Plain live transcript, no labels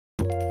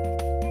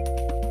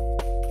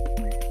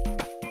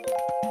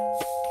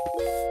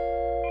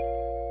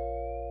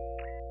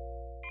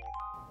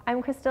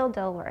I'm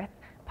Dilworth,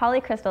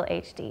 Polycrystal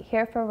HD,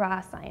 here for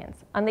Raw Science.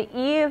 On the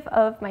eve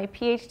of my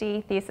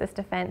PhD thesis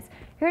defense,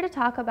 here to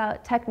talk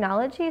about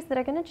technologies that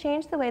are going to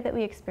change the way that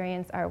we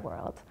experience our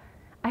world.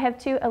 I have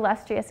two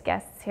illustrious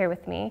guests here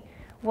with me.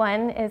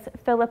 One is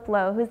Philip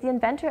Lowe, who's the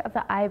inventor of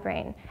the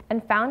iBrain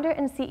and founder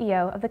and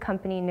CEO of the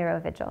company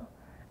Neurovigil.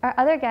 Our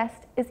other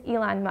guest is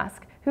Elon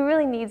Musk, who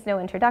really needs no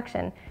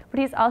introduction, but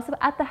he's also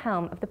at the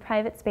helm of the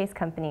private space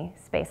company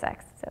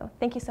SpaceX. So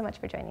thank you so much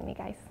for joining me,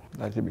 guys.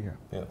 Glad to be here.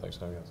 Yeah, thanks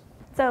for having us.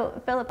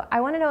 So Philip, I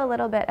want to know a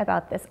little bit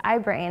about this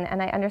iBrain,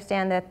 and I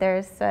understand that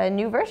there's a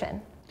new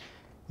version.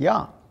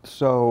 Yeah,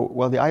 so,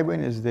 well, the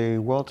iBrain is the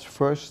world's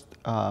first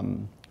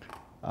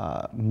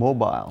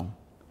mobile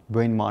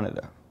brain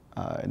monitor,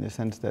 in the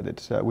sense that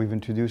it's, we've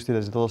introduced it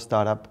as a little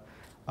startup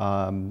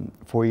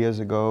 4 years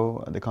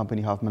ago. The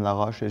company Hoffmann La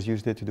Roche has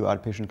used it to do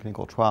outpatient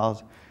clinical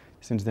trials.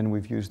 Since then,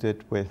 we've used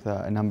it with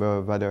a number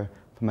of other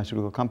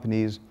pharmaceutical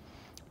companies.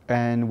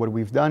 And what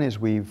we've done is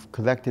we've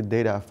collected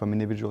data from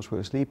individuals who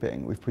are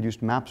sleeping. We've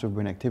produced maps of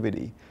brain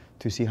activity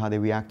to see how they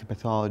react to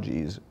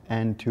pathologies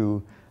and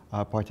to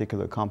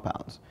particular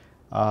compounds.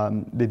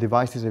 The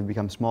devices have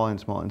become smaller and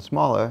smaller and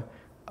smaller,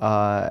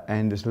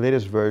 and this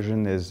latest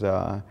version is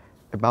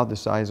about the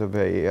size of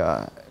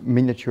a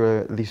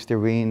miniature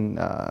Listerine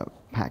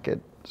packet.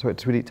 So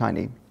it's really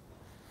tiny.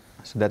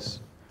 So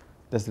that's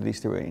the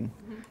Listerine.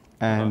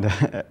 And,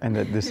 and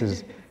this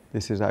is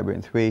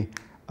iBrain 3.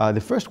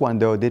 The first one,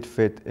 though, did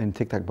fit in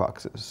Tic Tac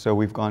boxes. So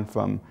we've gone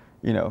from,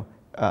 you know,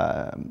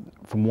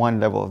 from one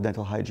level of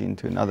dental hygiene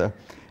to another.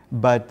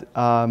 But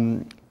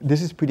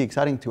this is pretty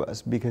exciting to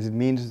us because it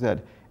means that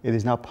it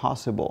is now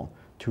possible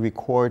to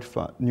record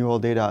neural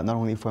data not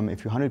only from a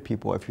few hundred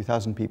people or a few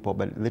thousand people,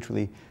 but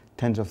literally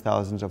tens of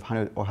thousands of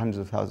hundreds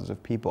of thousands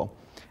of people.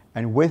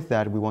 And with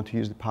that, we want to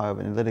use the power of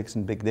analytics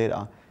and big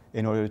data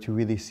in order to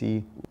really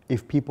see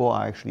if people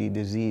are actually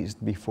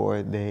diseased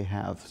before they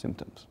have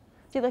symptoms.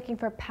 So you're looking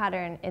for a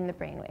pattern in the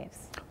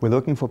brainwaves? We're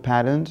looking for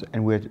patterns,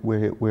 and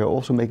we're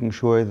also making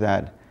sure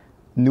that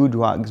new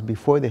drugs,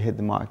 before they hit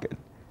the market,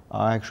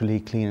 are actually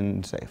clean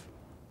and safe.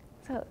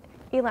 So,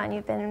 Elon,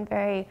 you've been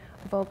very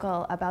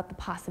vocal about the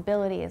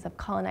possibilities of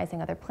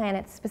colonizing other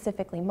planets,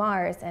 specifically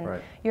Mars, and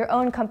right. Your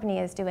own company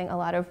is doing a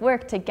lot of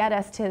work to get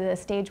us to the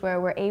stage where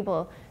we're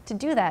able to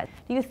do that.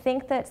 Do you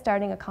think that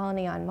starting a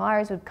colony on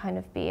Mars would kind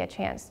of be a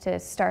chance to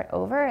start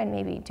over and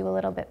maybe do a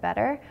little bit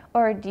better?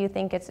 Or do you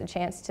think it's a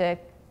chance to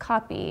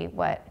copy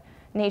what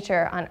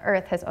nature on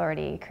Earth has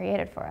already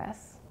created for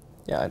us?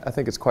 Yeah, I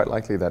think it's quite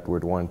likely that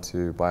we'd want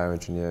to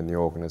bioengineer new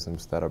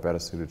organisms that are better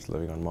suited to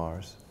living on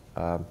Mars.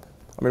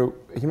 I mean,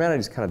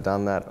 humanity's kind of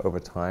done that over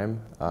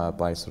time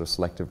by sort of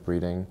selective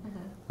breeding.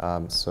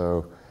 You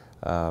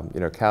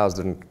know, cows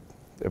didn't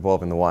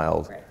evolve in the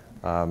wild,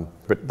 right.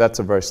 But that's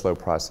a very slow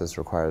process,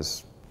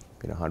 requires,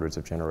 you know, hundreds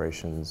of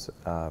generations,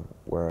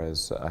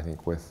 whereas I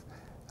think with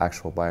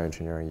actual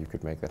bioengineering you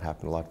could make that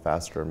happen a lot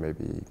faster,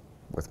 maybe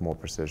with more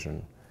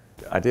precision.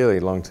 Ideally,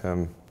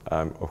 long-term,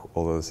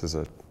 although this is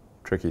a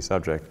tricky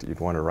subject, you'd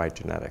want to write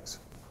genetics.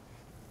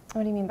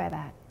 What do you mean by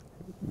that?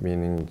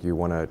 Meaning you'd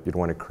want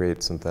to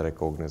create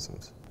synthetic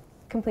organisms.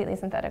 Completely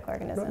synthetic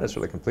organisms? Not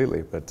necessarily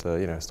completely, but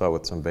you know, start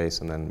with some base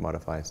and then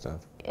modify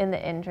stuff. In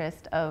the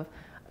interest of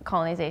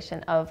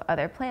colonization of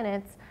other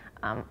planets,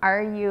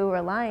 are you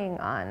relying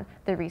on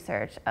the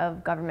research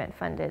of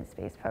government-funded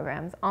space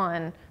programs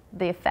on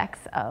the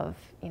effects of,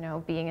 you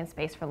know, being in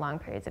space for long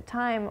periods of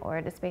time,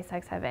 or does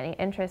SpaceX have any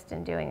interest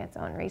in doing its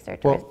own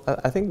research? Well,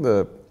 I think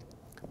the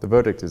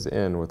verdict is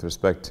in with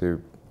respect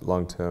to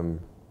long-term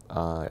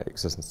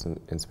existence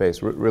in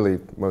space, really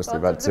mostly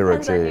about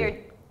zero-G.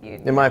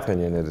 In my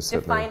opinion, it is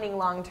certainly. Defining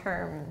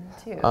long-term,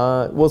 too.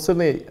 Well,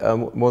 certainly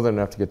more than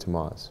enough to get to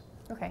Mars.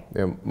 Okay.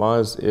 You know,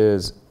 Mars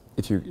is,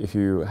 if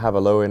you have a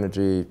low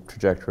energy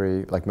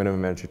trajectory, like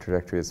minimum energy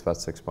trajectory, it's about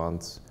 6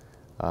 months.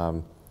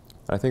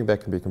 I think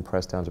that can be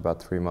compressed down to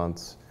about 3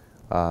 months.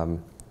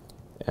 And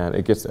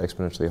it gets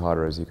exponentially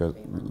harder as you go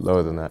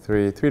lower than that,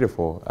 three to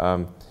 4.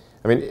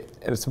 I mean,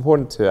 it's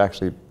important to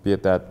actually be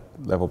at that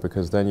level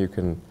because then you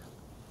can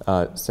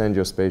send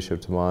your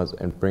spaceship to Mars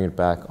and bring it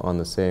back on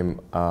the same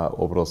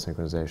orbital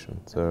synchronization.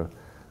 So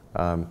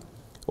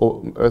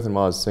Earth and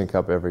Mars sync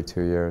up every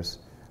 2 years,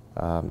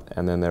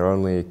 and then they're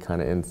only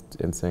kind of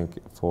in sync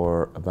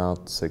for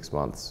about 6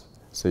 months.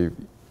 So you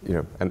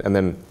know, and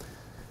then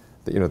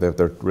you know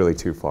they're really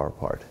too far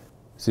apart.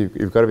 So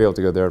you've got to be able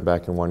to go there and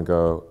back in one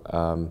go,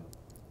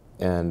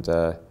 and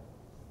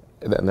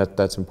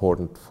that's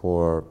important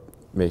for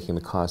making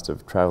the cost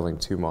of traveling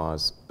to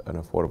Mars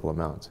an affordable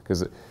amount.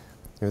 Because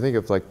you think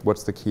of like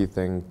what's the key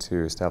thing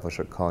to establish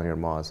a colony on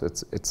Mars?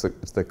 It's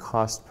the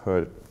cost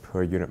per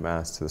unit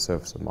mass to the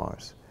surface of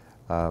Mars,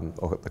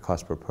 or the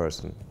cost per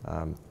person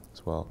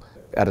as well.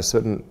 At a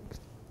certain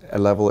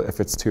level, if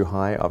it's too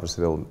high,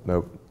 obviously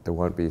there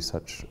won't be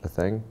such a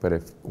thing. But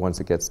if once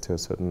it gets to a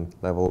certain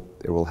level,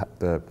 it will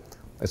the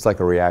it's like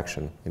a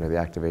reaction. You know, the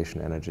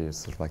activation energy is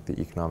sort of like the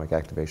economic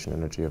activation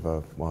energy of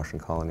a Martian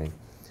colony.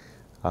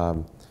 I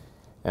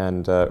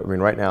mean,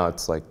 right now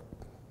it's like,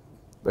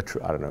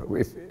 I don't know,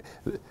 if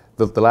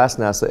the last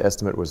NASA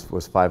estimate was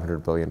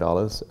 $500 billion,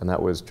 and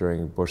that was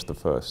during Bush the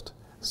First.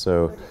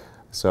 So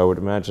I would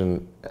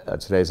imagine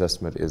today's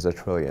estimate is $1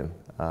 trillion.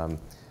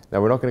 Now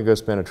we're not going to go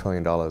spend $1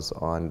 trillion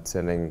on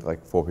sending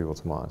like 4 people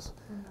to Mars.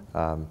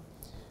 Mm-hmm.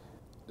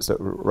 So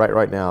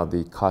right now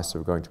the cost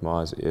of going to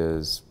Mars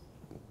is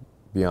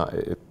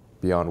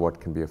beyond what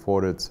can be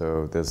afforded.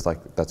 So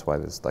that's why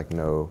there's like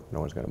no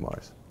one's going to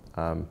Mars.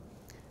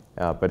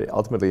 But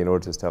ultimately, in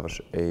order to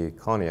establish a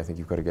colony, I think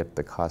you've got to get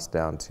the cost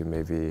down to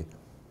maybe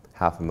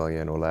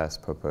 $500,000 or less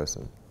per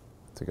person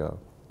to go.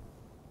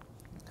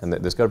 And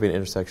there's got to be an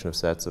intersection of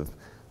sets of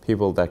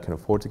people that can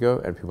afford to go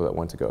and people that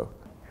want to go.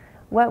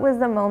 What was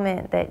the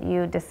moment that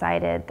you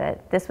decided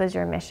that this was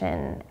your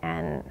mission,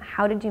 and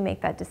how did you make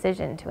that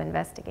decision to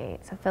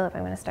investigate? So Philip,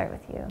 I'm going to start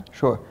with you.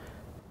 Sure.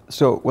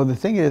 So, well, the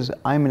thing is,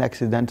 I'm an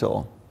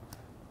accidental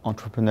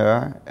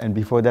entrepreneur, and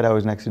before that I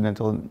was an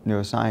accidental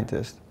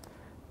neuroscientist.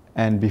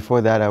 And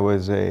before that I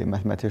was a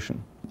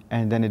mathematician.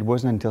 And then it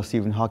wasn't until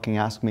Stephen Hawking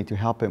asked me to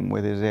help him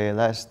with his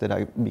ALS that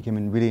I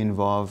became really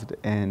involved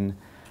in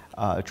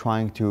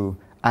trying to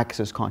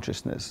access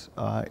consciousness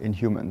in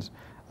humans.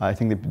 I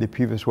think the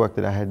previous work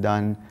that I had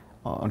done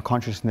on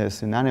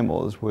consciousness in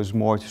animals was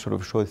more to sort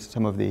of show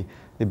some of the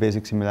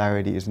basic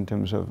similarities in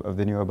terms of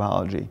the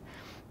neurobiology.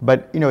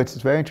 But you know, it's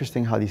very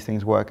interesting how these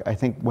things work. I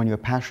think when you're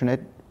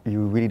passionate,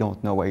 you really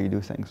don't know why you do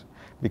things.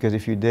 Because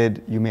if you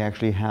did, you may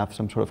actually have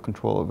some sort of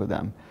control over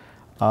them.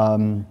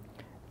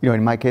 You know,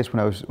 in my case, when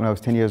I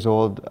was 10 years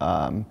old,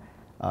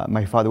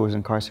 my father was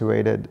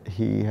incarcerated.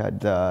 He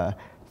had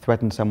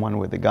threatened someone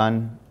with a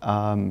gun.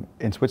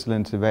 In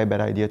Switzerland, it's a very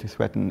bad idea to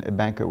threaten a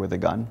banker with a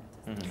gun.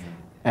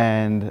 Mm-hmm.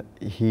 And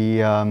he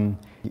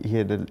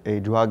had a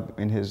drug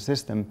in his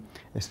system,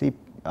 a sleep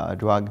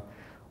drug,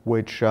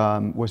 which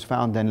was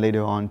found then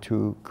later on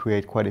to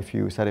create quite a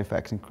few side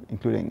effects,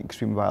 including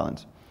extreme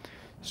violence.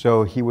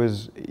 So he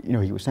was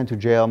sent to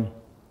jail.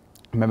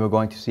 I remember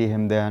going to see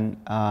him then,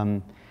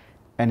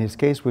 and his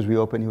case was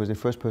reopened. He was the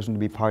first person to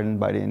be pardoned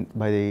by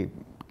the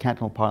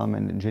cantonal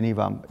parliament in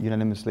Geneva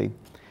unanimously.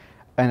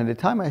 And at the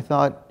time, I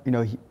thought, you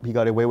know, he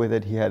got away with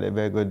it. He had a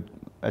very good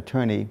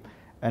attorney,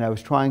 and I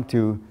was trying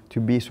to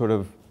be sort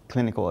of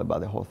clinical about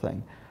the whole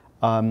thing.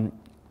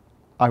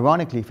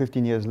 Ironically,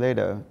 15 years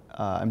later,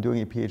 I'm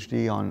doing a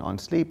PhD on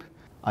sleep.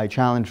 I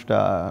challenged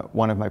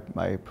one of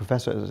my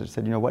professors. I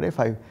said, you know, what if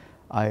I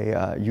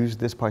used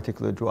this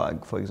particular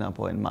drug, for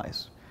example, in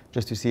mice,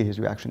 just to see his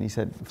reaction? He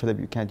said, Philip,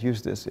 you can't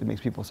use this. It makes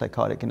people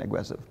psychotic and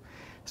aggressive.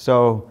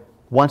 So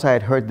once I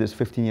had heard this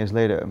 15 years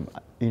later,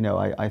 you know,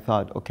 I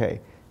thought,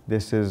 okay,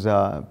 this is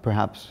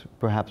perhaps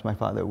my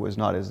father was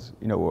not as,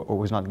 you know, or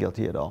was not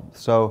guilty at all.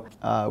 So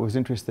it was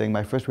interesting.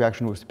 My first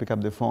reaction was to pick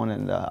up the phone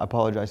and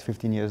apologize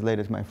 15 years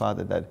later to my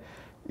father that,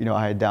 you know,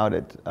 I had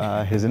doubted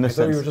his innocence.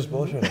 I thought you were just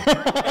bullshitting.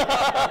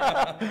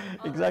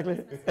 Exactly.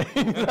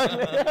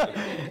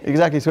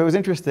 Exactly. So it was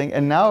interesting.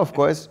 And now, of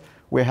course,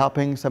 we're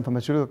helping some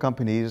pharmaceutical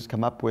companies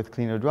come up with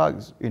cleaner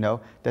drugs. You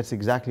know, that's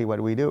exactly what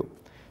we do.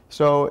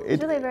 So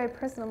it's really a very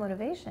personal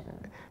motivation.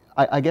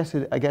 I guess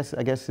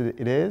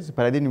it is,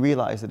 but I didn't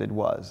realize that it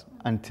was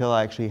until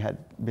I actually had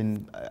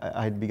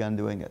begun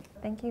doing it.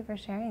 Thank you for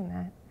sharing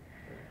that.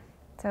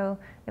 So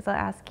I guess I'll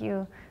ask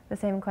you the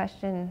same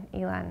question,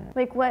 Elon.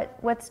 Like,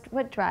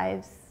 what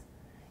drives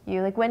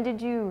you? Like, when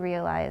did you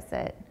realize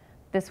that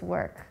this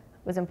work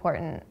was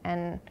important,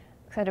 and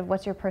kind of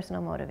what's your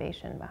personal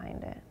motivation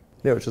behind it?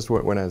 Yeah, it's just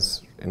when I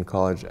was in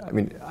college. I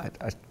mean, I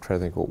try to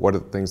think, well, what are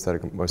the things that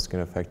are most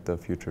going to affect the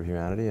future of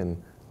humanity,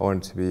 and I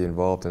wanted to be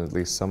involved in at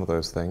least some of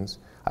those things.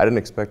 I didn't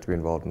expect to be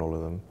involved in all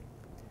of them,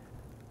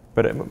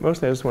 but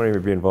mostly I just wanted to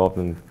be involved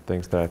in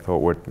things that I thought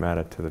would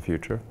matter to the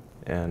future,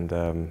 and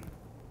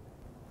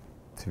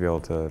to be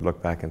able to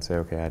look back and say,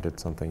 okay, I did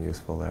something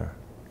useful there.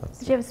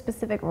 Did you have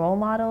specific role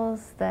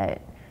models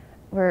that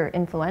were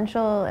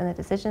influential in the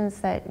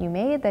decisions that you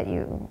made, that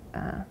you,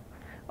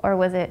 or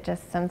was it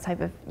just some type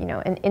of, you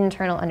know, an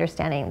internal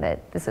understanding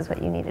that this is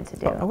what you needed to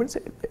do? I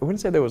wouldn't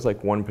say there was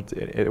like one.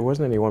 It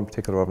wasn't any one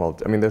particular role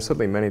model. I mean, there's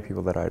certainly many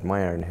people that I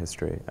admire in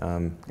history.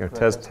 You know,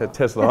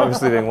 Tesla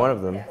obviously being one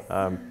of them.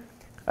 Yes.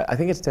 I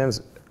think it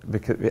stems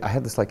because I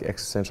had this like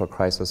existential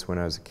crisis when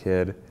I was a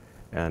kid,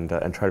 and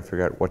tried to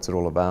figure out what's it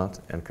all about.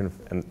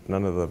 And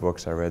none of the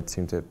books I read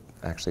seemed to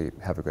actually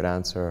have a good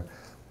answer.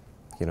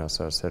 You know,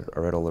 so I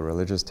read all the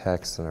religious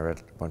texts, and I read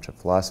a bunch of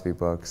philosophy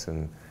books,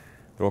 and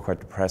they're all quite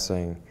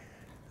depressing,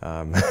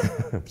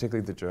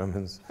 particularly the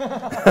Germans.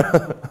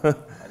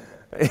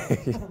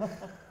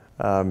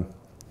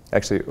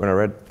 Actually, when I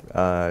read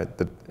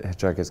The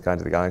Hitchhiker's Guide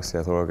to the Galaxy,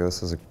 I thought, okay,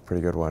 this is a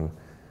pretty good one.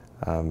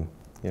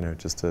 You know,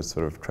 just to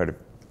sort of try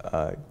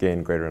to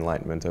gain greater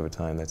enlightenment over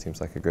time. That seems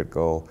like a good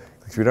goal,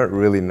 because we don't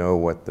really know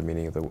what the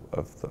meaning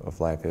of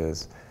life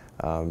is,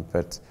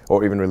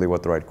 or even really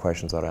what the right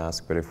questions are to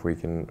ask. But if we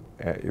can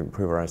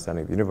improve our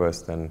understanding of the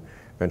universe, then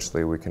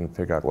eventually we can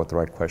figure out what the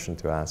right question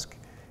to ask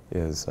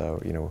is.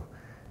 You know,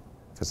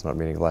 if it's not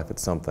meaning of life,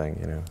 it's something,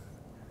 you know.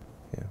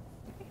 Yeah.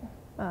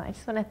 Well, I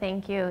just want to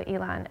thank you,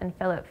 Elon and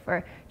Philip,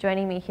 for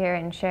joining me here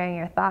and sharing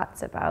your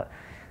thoughts about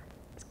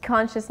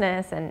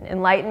consciousness and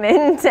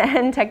enlightenment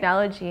and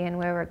technology and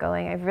where we're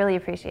going. I've really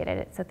appreciated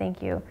it, so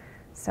thank you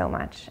so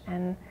much.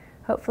 And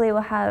hopefully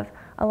we'll have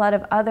a lot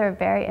of other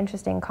very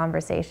interesting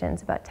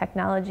conversations about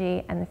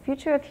technology and the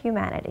future of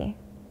humanity.